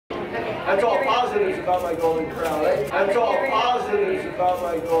That's all positives about my golden corral, eh? That's all positives about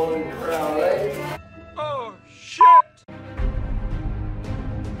my golden corral, eh? Oh, shit!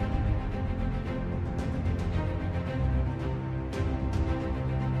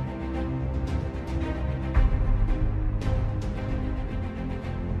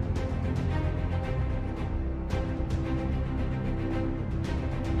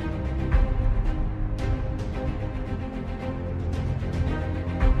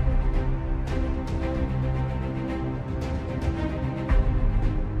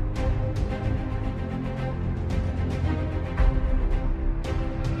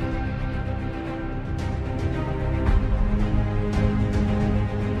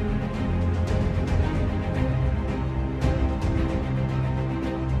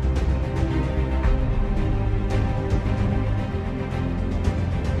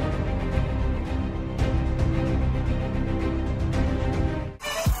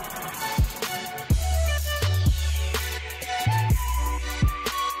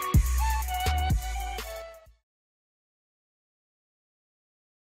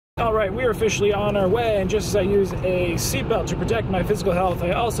 Alright, we are officially on our way, and just as I use a seatbelt to protect my physical health,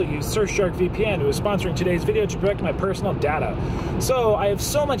 I also use Surfshark VPN, who is sponsoring today's video, to protect my personal data. So I have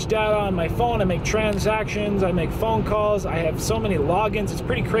so much data on my phone. I make transactions, I make phone calls, I have so many logins, it's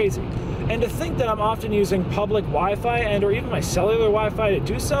pretty crazy. And to think that I'm often using public Wi-Fi and or even my cellular Wi-Fi to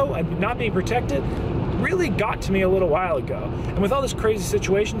do so and not being protected really got to me a little while ago. And with all this crazy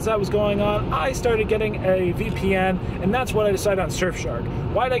situations that was going on, I started getting a VPN, and that's what I decided on Surfshark.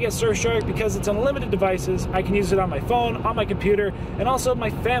 Why did I get Surfshark? Because it's unlimited devices. I can use it on my phone, on my computer, and also my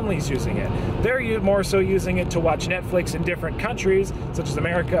family's using it. They're more so using it to watch Netflix in different countries, such as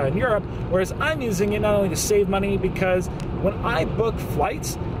America and Europe, whereas I'm using it not only to save money, because when I book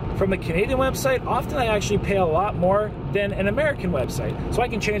flights from the Canadian website, often I actually pay a lot more than an American website. So I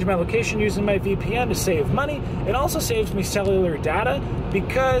can change my location using my VPN to save money. It also saves me cellular data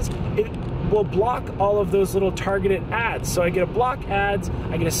because it will block all of those little targeted ads. So I get to block ads,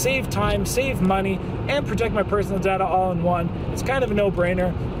 I get to save time, save money, and protect my personal data all in one. It's kind of a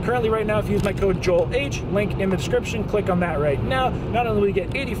no-brainer. Currently right now, if you use my code JOELH, link in the description, click on that right now. Not only will you get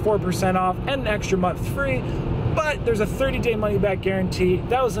 84% off and an extra month free, but there's a 30-day money-back guarantee.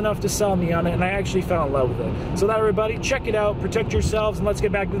 That was enough to sell me on it, and I actually fell in love with it. So that, everybody, check it out, protect yourselves, and let's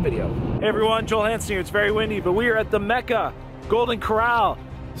get back to the video. Hey everyone, Joel Hansen here. It's very windy, but we are at the Mecca Golden Corral.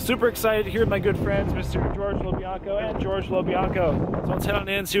 Super excited here with my good friends, Mr. George Lobianco and George Lobianco. So let's head on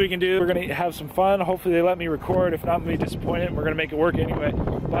in, see what we can do. We're gonna have some fun. Hopefully they let me record. If not, I'm gonna be disappointed. We're gonna make it work anyway.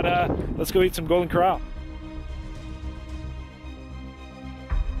 But let's go eat some Golden Corral.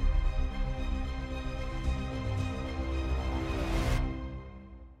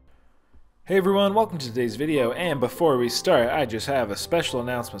 Hey everyone, welcome to today's video, and before we start, I just have a special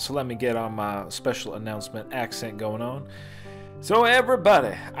announcement, so let me get on my special announcement accent going on. So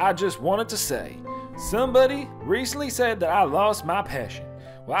everybody, I just wanted to say, somebody recently said that I lost my passion.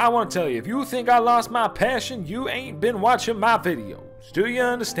 Well, I want to tell you, if you think I lost my passion, you ain't been watching my videos. Do you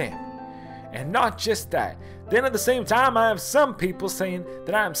understand? And not just that, then at the same time I have some people saying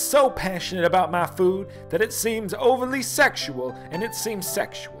that I am so passionate about my food that it seems overly sexual, and it seems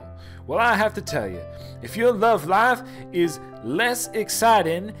sexual. Well, I have to tell you, if your love life is less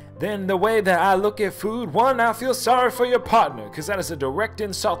exciting than the way that I look at food, one, I feel sorry for your partner because that is a direct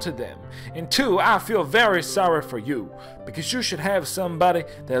insult to them. And two, I feel very sorry for you because you should have somebody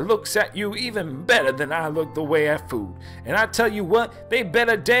that looks at you even better than I look the way at food. And I tell you what, they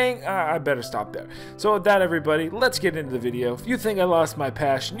better I better stop there. So with that, everybody, let's get into the video. If you think I lost my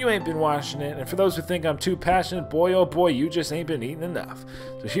passion, you ain't been watching it. And for those who think I'm too passionate, boy oh boy, you just ain't been eating enough.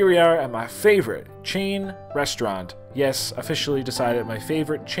 So here we are at my favorite chain restaurant. Yes, officially decided my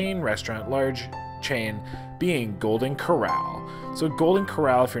favorite chain restaurant, large chain, being Golden Corral. So Golden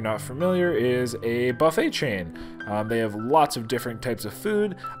Corral, if you're not familiar, is a buffet chain. They have lots of different types of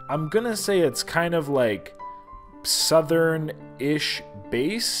food. I'm gonna say it's kind of like southern-ish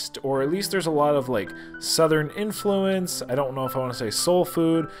based, or at least there's a lot of like southern influence. I don't know if I want to say soul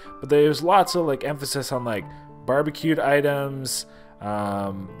food, but there's lots of like emphasis on like barbecued items.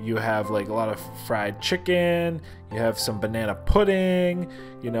 You have like a lot of fried chicken, you have some banana pudding,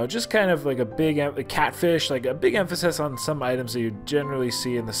 you know, just kind of like a big catfish, like a big emphasis on some items that you generally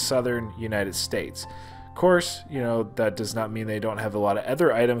see in the southern United States. Of course, you know, that does not mean they don't have a lot of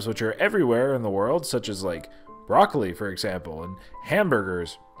other items which are everywhere in the world, such as like broccoli, for example, and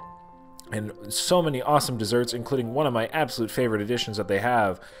hamburgers, and so many awesome desserts, including one of my absolute favorite additions that they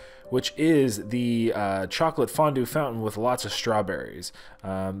have, which is the chocolate fondue fountain with lots of strawberries.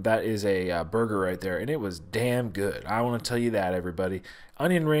 That is a burger right there, and it was damn good. I want to tell you that, everybody.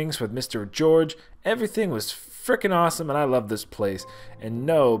 onion rings with Mr. George. Everything was freaking awesome, and I love this place. And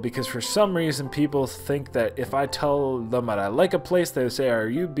no, because for some reason people think that if I tell them that I like a place, they say, are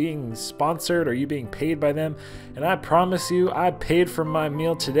you being sponsored? Are you being paid by them? And I promise you, I paid for my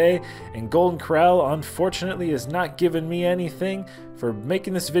meal today, and Golden Corral unfortunately is not giving me anything for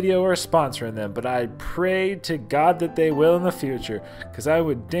making this video or sponsoring them, but I pray to God that they will in the future, because I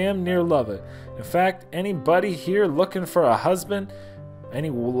would damn near love it. In fact, anybody here looking for a husband, any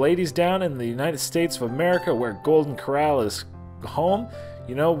ladies down in the United States of America where Golden Corral is home,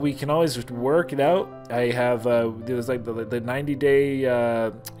 you know, we can always work it out. I have there's like the 90-day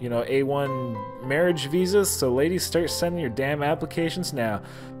you know, A1 marriage visas, so ladies, start sending your damn applications now.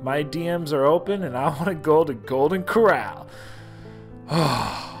 My DMs are open, and I want to go to Golden Corral.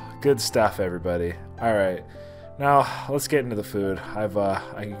 Oh, good stuff, everybody. All right, now let's get into the food.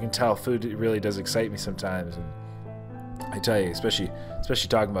 You can tell food really does excite me sometimes, and I tell you, especially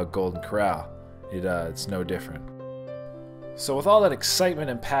talking about Golden Corral, it's no different. So with all that excitement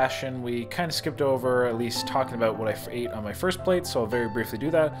and passion, we kind of skipped over at least talking about what I ate on my first plate, so I'll very briefly do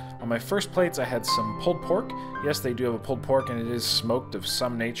that. On my first plates, I had some pulled pork. Yes, they do have a pulled pork, and it is smoked of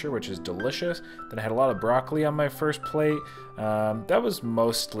some nature, which is delicious. Then I had a lot of broccoli on my first plate. That was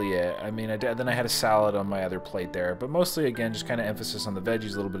mostly it. I mean, then I had a salad on my other plate there, but mostly, again, just kind of emphasis on the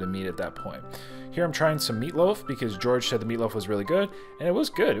veggies, a little bit of meat at that point. Here I'm trying some meatloaf because George said the meatloaf was really good, and it was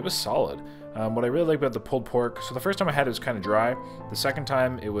good. It was solid. What I really like about the pulled pork, so the first time I had it was kind of dry. The second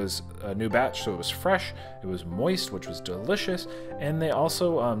time it was a new batch, so it was fresh. It was moist, which was delicious. And they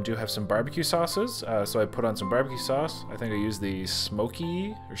also do have some barbecue sauces. So I put on some barbecue sauce. I think I used the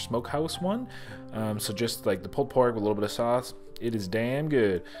smoky or smokehouse one. So just like the pulled pork with a little bit of sauce. It is damn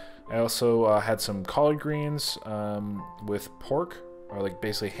good. I also had some collard greens with pork, or like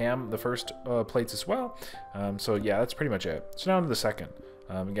basically ham, the first plates as well. So yeah, that's pretty much it. So now on to the second.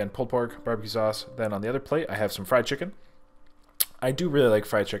 Again, pulled pork, barbecue sauce. Then on the other plate, I have some fried chicken. I do really like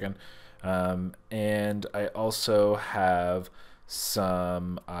fried chicken. And I also have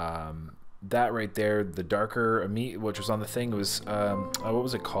some, that right there, the darker meat, which was on the thing, it was, what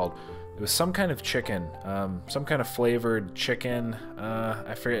was it called? It was some kind of chicken, some kind of flavored chicken.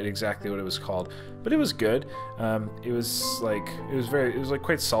 I forget exactly what it was called, but it was good. It was like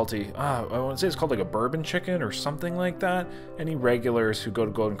quite salty. I want to say it's called like a bourbon chicken or something like that. Any regulars who go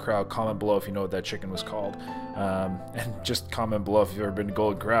to Golden Corral, comment below if you know what that chicken was called, and just comment below if you've ever been to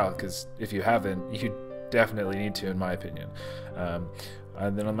Golden Corral, because if you haven't, you definitely need to, in my opinion.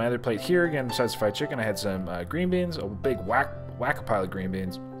 And then on my other plate here, again, besides fried chicken, I had some green beans, a big whack pile of green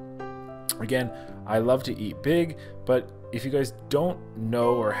beans. Again, I love to eat big, but if you guys don't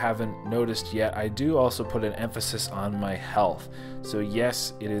know or haven't noticed yet, I do also put an emphasis on my health. So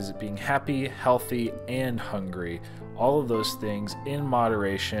yes, it is being happy, healthy, and hungry. All of those things in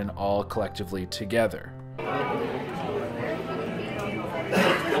moderation, all collectively together.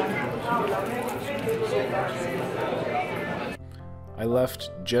 I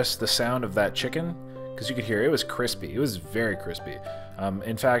left just the sound of that chicken, because you could hear it was crispy. It was very crispy.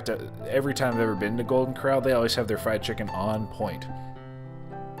 In fact, every time I've ever been to Golden Corral, they always have their fried chicken on point.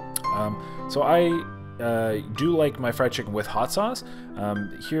 So I do like my fried chicken with hot sauce.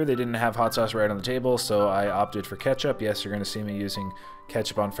 Here they didn't have hot sauce right on the table, so I opted for ketchup. Yes, you're going to see me using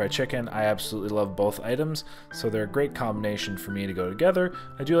ketchup on fried chicken. I absolutely love both items, so they're a great combination for me to go together.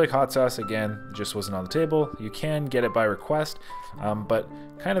 I do like hot sauce. Again, it just wasn't on the table. You can get it by request, but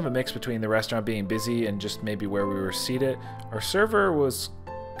kind of a mix between the restaurant being busy and just maybe where we were seated. Our server was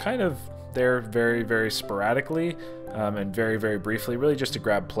kind of there very, very sporadically and very, very briefly, really just to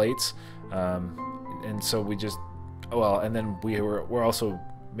grab plates. And so we just, well, and then we're also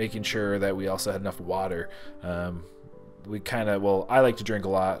making sure that we also had enough water. We kind of, well, I like to drink a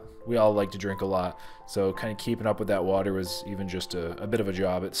lot. We all like to drink a lot. So kind of keeping up with that water was even just a bit of a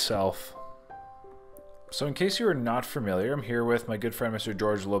job itself. So in case you are not familiar, I'm here with my good friend, Mr.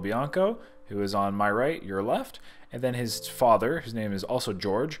 George Lobianco, who is on my right, your left, and then his father, his name is also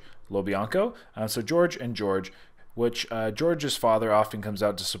George Lobianco. So George and George, which George's father often comes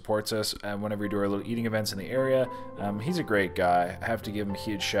out to support us whenever we do our little eating events in the area. He's a great guy. I have to give him a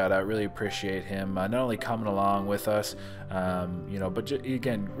huge shout out. Really appreciate him not only coming along with us, you know, but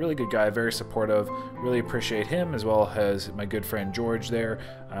again, really good guy, very supportive. Really appreciate him, as well as my good friend George there.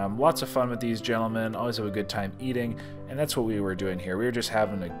 Lots of fun with these gentlemen. Always have a good time eating, and that's what we were doing here. We were just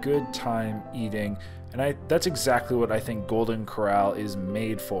having a good time eating. And that's exactly what I think Golden Corral is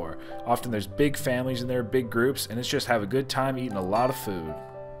made for. Often there's big families in there, big groups, and it's just have a good time eating a lot of food.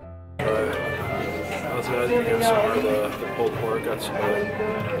 That How's it? You got some more of the pulled pork, got some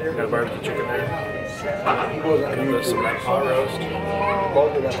got barbecue chicken there. Got some of that pot roast.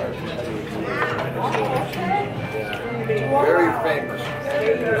 Both of them are very famous.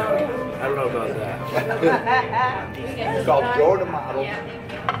 I don't know about that. It's called Joe D'Amato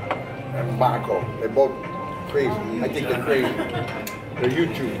and Marco. They're both crazy. I think they're crazy. They're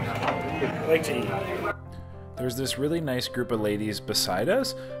YouTube. I like to eat. There's this really nice group of ladies beside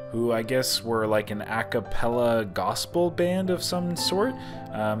us who I guess were like an a cappella gospel band of some sort.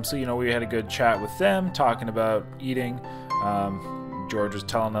 So, you know, we had a good chat with them talking about eating. George was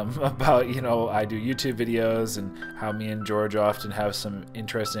telling them about, you know, I do YouTube videos and how me and George often have some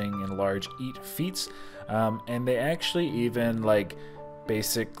interesting and large eat feats. And they actually even like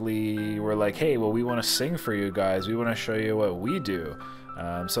basically were like, hey, well, we want to sing for you guys. We want to show you what we do.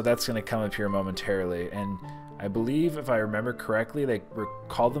 So that's going to come up here momentarily. And I believe, if I remember correctly, they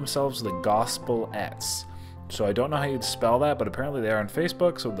called themselves the Gospelettes. So I don't know how you'd spell that, but apparently they are on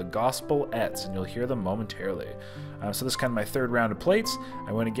Facebook, so the Gospelettes, and you'll hear them momentarily. So this is kind of my third round of plates.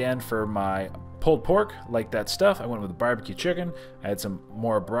 I went again for my pulled pork, like that stuff. I went with barbecue chicken. I had some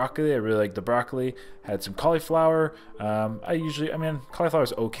more broccoli. I really like the broccoli. Had some cauliflower.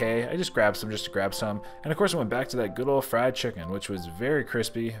 Cauliflower's okay. I just grabbed some just to grab some. And of course I went back to that good old fried chicken, which was very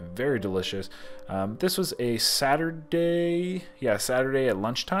crispy, very delicious. This was a Saturday at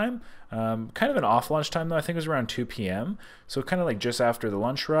lunchtime. Kind of an off lunchtime though. I think it was around 2 p.m. So kind of like just after the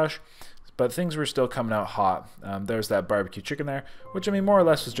lunch rush. But things were still coming out hot. There's that barbecue chicken there, which I mean more or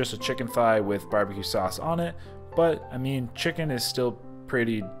less was just a chicken thigh with barbecue sauce on it. But I mean chicken is still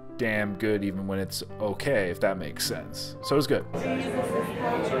pretty damn good even when it's okay, if that makes sense. So it was good. Is there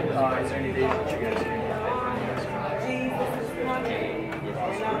any days that you guys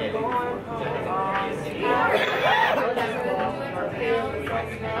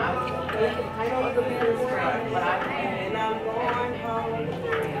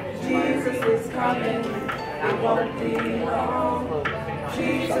Jesus is coming, I won't be long.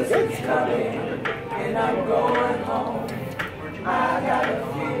 Jesus is coming, and I'm going home. I got a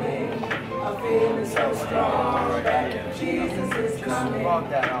feeling so strong that Jesus is coming,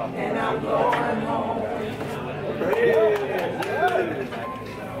 and I'm going home.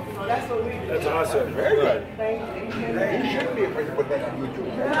 That's awesome. Very good. Thank you. You shouldn't be afraid to put that on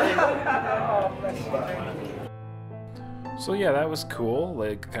YouTube. So yeah, that was cool,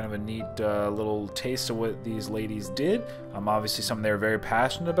 like kind of a neat little taste of what these ladies did. Obviously something they're very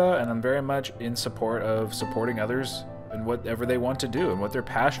passionate about, and I'm very much in support of supporting others in whatever they want to do and what they're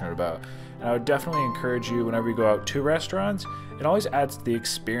passionate about. And I would definitely encourage you, whenever you go out to restaurants, it always adds to the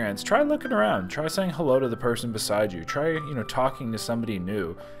experience. Try looking around, try saying hello to the person beside you, try, you know, talking to somebody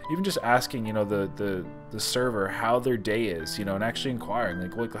new, even just asking, you know, the server how their day is, you know, and actually inquiring,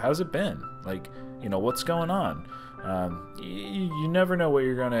 like how's it been? Like, you know, what's going on? You never know what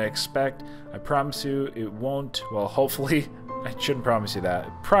you're going to expect. I promise you it won't, well, hopefully, I shouldn't promise you that.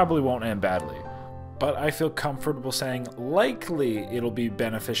 It probably won't end badly. But I feel comfortable saying likely it'll be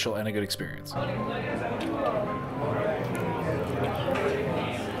beneficial and a good experience.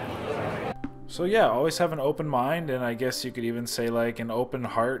 So yeah, always have an open mind, and I guess you could even say like an open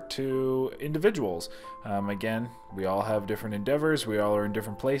heart to individuals. Again, we all have different endeavors, we all are in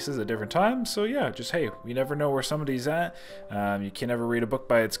different places at different times, so yeah, just hey, we never know where somebody's at. You can never read a book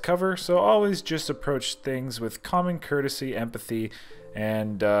by its cover, so always just approach things with common courtesy, empathy,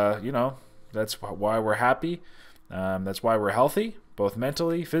 and you know, that's why we're happy, that's why we're healthy, both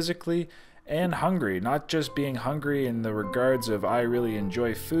mentally, physically, and hungry. Not just being hungry in the regards of I really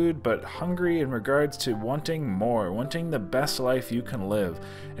enjoy food, but hungry in regards to wanting more, wanting the best life you can live.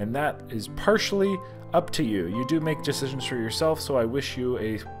 And that is partially up to you. You do make decisions for yourself, so I wish you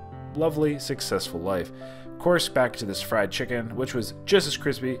a lovely, successful life. Of course, back to this fried chicken, which was just as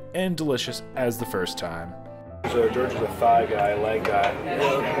crispy and delicious as the first time. So George is a thigh guy, leg guy.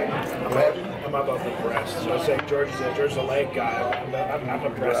 I'm about the breast. So I was saying George is a leg guy. I'm a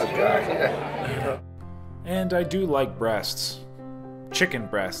breast guy. And I do like breasts. Chicken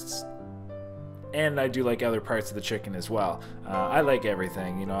breasts. And I do like other parts of the chicken as well. I like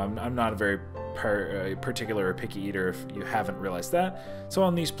everything. You know, I'm not a very particular or picky eater, if you haven't realized that. So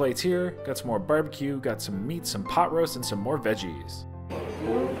on these plates here, got some more barbecue, got some meat, some pot roast, and some more veggies.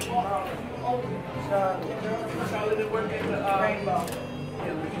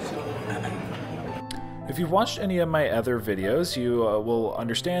 If you've watched any of my other videos, you will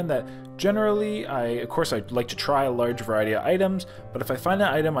understand that generally, of course, I like to try a large variety of items, but if I find an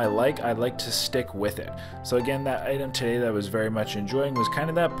item I like to stick with it. So again, that item today that I was very much enjoying was kind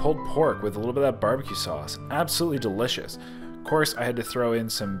of that pulled pork with a little bit of that barbecue sauce. Absolutely delicious. Of course, I had to throw in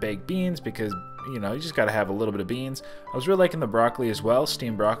some baked beans because you know, you just got to have a little bit of beans. I was really liking the broccoli as well,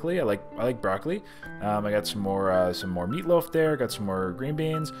 steamed broccoli. I like broccoli. I got some more meatloaf there. Got some more green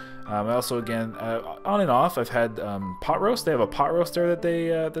beans. I also, again, on and off, I've had pot roast. They have a pot roast there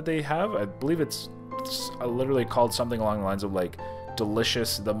that they have. I believe it's literally called something along the lines of like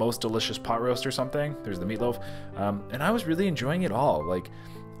delicious, the most delicious pot roast or something. There's the meatloaf, and I was really enjoying it all. Like,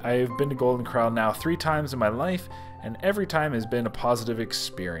 I've been to Golden Corral now 3 times in my life, and every time has been a positive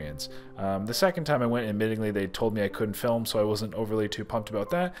experience. The second time I went, admittingly, they told me I couldn't film, so I wasn't overly too pumped about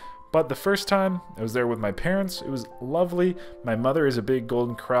that. But the first time, I was there with my parents. It was lovely. My mother is a big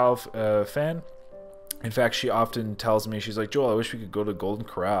Golden Corral fan. In fact, she often tells me, she's like, Joel, I wish we could go to Golden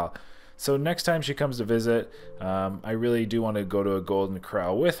Corral. So next time she comes to visit, I really do want to go to a Golden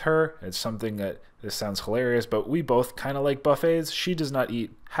Corral with her. It's something that, this sounds hilarious, but we both kind of like buffets. She does not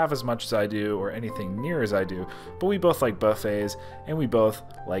eat half as much as I do or anything near as I do, but we both like buffets, and we both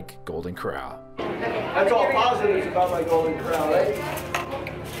like Golden Corral. That's all positives about my Golden Corral, right?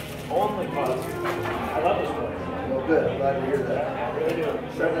 Only positive. I love this place. Well, good. I'm glad to hear that. I really do.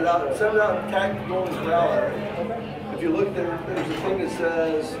 Send it out and tag Golden Corral. If you look there, there's a thing that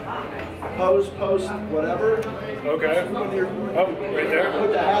says post whatever. Okay. Right there.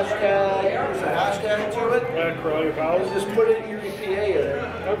 Put the hashtag, there's a hashtag to it. Corral your pals. Just put it in your EPA in there.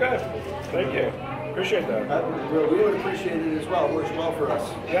 Okay. Thank you. Appreciate that. We would appreciate it as well. It works well for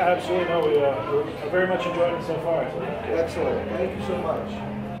us. Yeah, absolutely. No, we're very much enjoying it so far. So. Excellent. Thank you so much.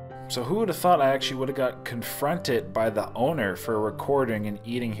 So who would have thought I actually would have got confronted by the owner for recording and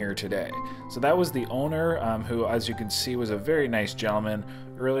eating here today? So that was the owner, who, as you can see, was a very nice gentleman.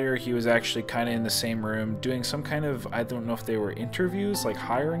 Earlier, he was actually kind of in the same room doing some kind of, I don't know if they were interviews, like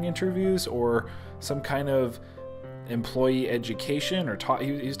hiring interviews, or some kind of employee education, or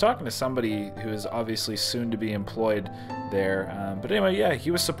he was talking to somebody who is obviously soon to be employed there. But anyway, yeah,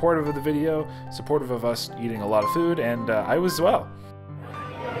 he was supportive of the video, supportive of us eating a lot of food, and I was as well.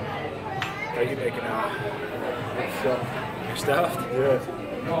 How are you making out? You're stuffed? Yeah.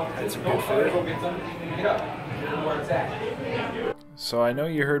 Had some good food. So I know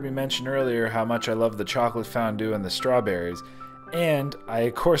you heard me mention earlier how much I love the chocolate fondue and the strawberries, and I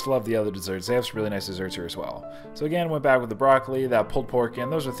of course love the other desserts. They have some really nice desserts here as well. So again, went back with the broccoli, that pulled pork,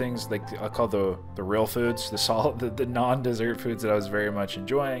 and those are things like I call the real foods, the non-dessert foods that I was very much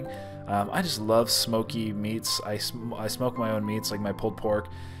enjoying. I just love smoky meats. I smoke my own meats, like my pulled pork.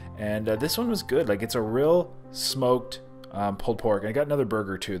 And this one was good. Like, it's a real smoked pulled pork. And I got another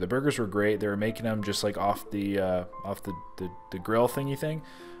burger too. The burgers were great. They were making them just like off the grill thingy thing.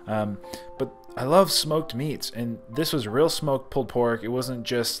 But I love smoked meats, and this was real smoked pulled pork. It wasn't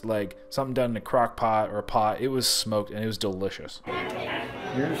just like something done in a crock pot or a pot. It was smoked, and it was delicious.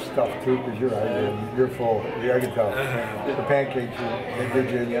 You're stuffed too because you're full. Yeah, I can tell. The pancakes they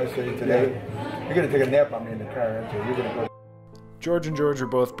did you yesterday, today. You're gonna take a nap on me in the car, aren't you? You're gonna go. George and George were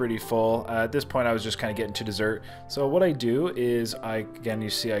both pretty full. At this point, I was just kind of getting to dessert. So what I do is, again, you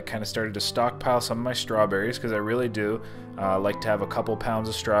see I kind of started to stockpile some of my strawberries, because I really do like to have a couple pounds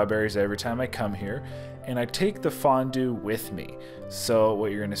of strawberries every time I come here. And I take the fondue with me. So what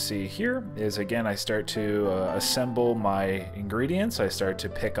you're going to see here is, again, I start to assemble my ingredients. I start to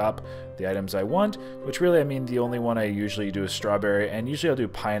pick up the items I want, which really, I mean, the only one I usually do is strawberry, and usually I'll do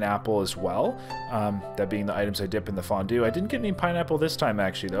pineapple as well, that being the items I dip in the fondue. I didn't get any pineapple this time,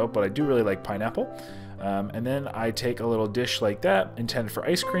 actually, though, but I do really like pineapple. And then I take a little dish like that, intended for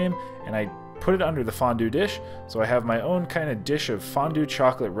ice cream, and I put it under the fondue dish, so I have my own kind of dish of fondue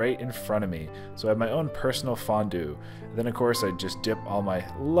chocolate right in front of me. So I have my own personal fondue. And then of course I just dip all my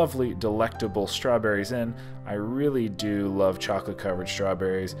lovely, delectable strawberries in. I really do love chocolate covered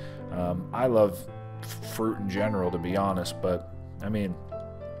strawberries. I love fruit in general, to be honest, but I mean,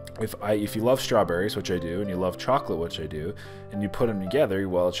 if you love strawberries, which I do, and you love chocolate, which I do, and you put them together,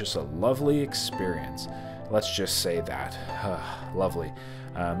 well, it's just a lovely experience. Let's just say that. Lovely.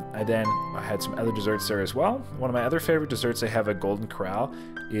 And then I had some other desserts there as well. One of my other favorite desserts I have at Golden Corral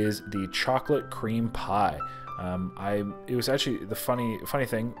is the chocolate cream pie. It was actually the funny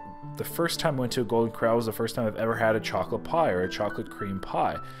thing. The first time I went to a Golden Corral was the first time I've ever had a chocolate pie or a chocolate cream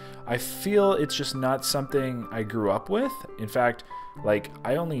pie. I feel it's just not something I grew up with. In fact, like,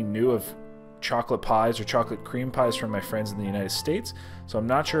 I only knew of chocolate pies or chocolate cream pies from my friends in the United States, so I'm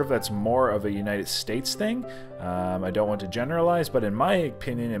not sure if that's more of a United States thing. I don't want to generalize, but in my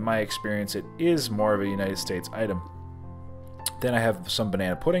opinion, in my experience, it is more of a United States item. Then I have some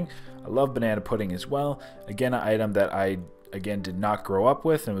banana pudding. I love banana pudding as well. Again, an item that I did not grow up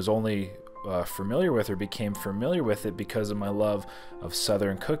with, and was only familiar with or became familiar with it because of my love of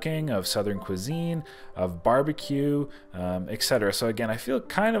Southern cooking, of Southern cuisine, of barbecue, etc. So again, I feel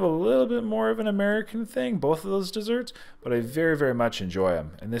kind of a little bit more of an American thing, both of those desserts, but I very, very much enjoy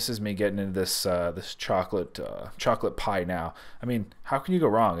them. And this is me getting into this this chocolate pie now. I mean, how can you go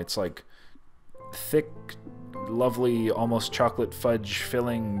wrong? It's like thick, lovely, almost chocolate fudge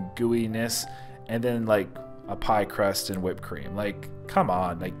filling gooiness, and then like a pie crust and whipped cream. Like, come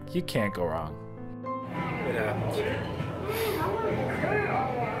on, like you can't go wrong. It happens.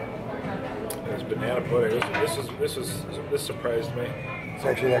 This banana pudding. This surprised me. It's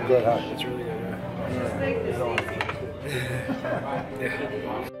actually that good, huh? It's really good.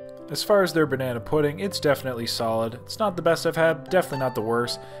 Yeah. As far as their banana pudding, it's definitely solid. It's not the best I've had, definitely not the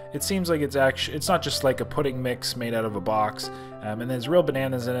worst. It seems like it's not just like a pudding mix made out of a box. And there's real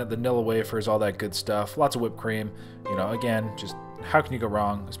bananas in it, the vanilla wafers, all that good stuff. Lots of whipped cream. You know, again, just how can you go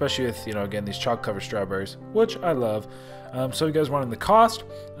wrong? Especially with, you know, again, these chocolate covered strawberries, which I love. So you guys wanted the cost.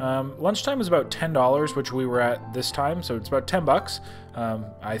 Lunchtime was about $10, which we were at this time, so it's about $10.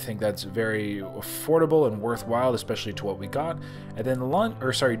 I think that's very affordable and worthwhile, especially to what we got. And then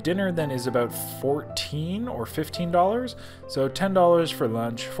dinner then is about $14 or $15. So $10 for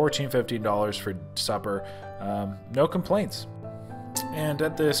lunch, $14, $15 for supper. No complaints. And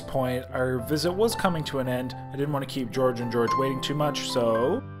at this point, our visit was coming to an end. I didn't want to keep George and George waiting too much,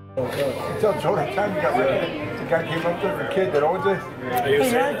 so... Tell Joe that time you got rid of it. The guy came up there, the kid that owns it.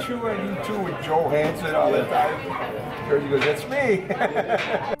 Hey, aren't you too with Joe Hansen all the time? George goes, that's me.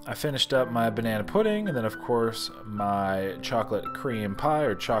 I finished up my banana pudding, and then of course my chocolate cream pie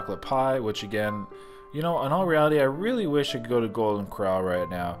or chocolate pie, which again, you know, in all reality, I really wish I could go to Golden Corral right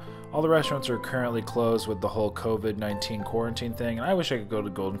now. All the restaurants are currently closed with the whole COVID-19 quarantine thing, and I wish I could go to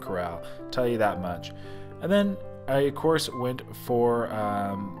Golden Corral, tell you that much. And then I, of course, went for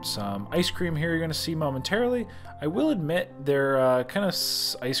some ice cream here you're going to see momentarily. I will admit their kind of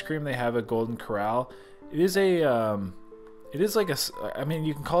ice cream they have at Golden Corral, it is like a, I mean,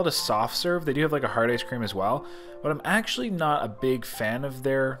 you can call it a soft serve. They do have like a hard ice cream as well, but I'm actually not a big fan of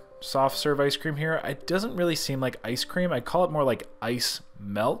their soft serve ice cream here. It doesn't really seem like ice cream. I call it more like ice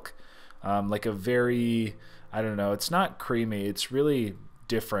milk, like a very, I don't know, it's not creamy, it's really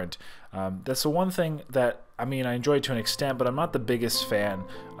different. That's the one thing that, I mean, I enjoy to an extent, but I'm not the biggest fan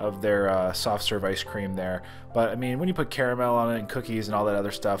of their soft serve ice cream there. But I mean, when you put caramel on it and cookies and all that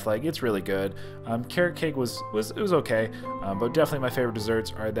other stuff, like, it's really good. Carrot cake was okay, but definitely my favorite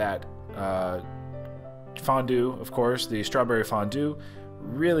desserts are that fondue, of course, the strawberry fondue.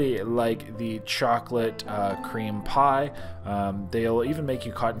 Really like the chocolate cream pie. They'll even make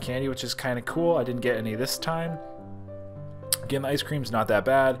you cotton candy, which is kind of cool. I didn't get any this time. Again, the ice cream's not that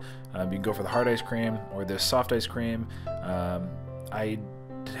bad. You can go for the hard ice cream or the soft ice cream. I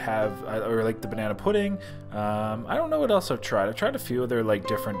like the banana pudding. I don't know what else I've tried. I've tried a few of their like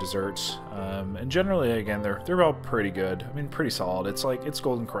different desserts, and generally, again, they're all pretty good. I mean, pretty solid. It's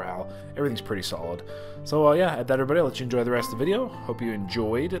Golden Corral. Everything's pretty solid. So yeah, at that, everybody, I'll let you enjoy the rest of the video. Hope you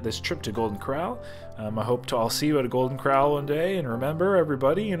enjoyed this trip to Golden Corral. I hope I'll see you at a Golden Corral one day. And remember,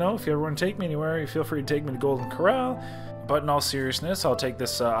 everybody, you know, if you ever want to take me anywhere, you feel free to take me to Golden Corral. But in all seriousness, I'll take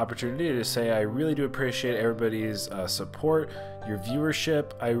this opportunity to say I really do appreciate everybody's support, your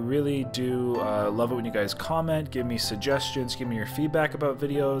viewership. I really do love it when you guys comment, give me suggestions, give me your feedback about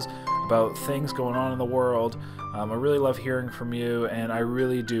videos, about things going on in the world. I really love hearing from you, and I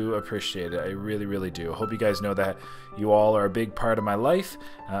really do appreciate it. I really, really do. I hope you guys know that you all are a big part of my life,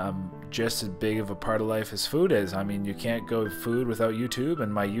 just as big of a part of life as food is. I mean, you can't go food without YouTube,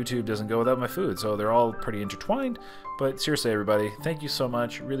 and my YouTube doesn't go without my food, so they're all pretty intertwined. But seriously, everybody, thank you so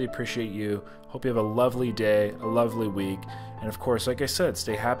much. Really appreciate you. Hope you have a lovely day, a lovely week, and of course, like I said,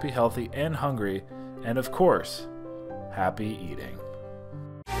 stay happy, healthy, and hungry, and of course, happy eating.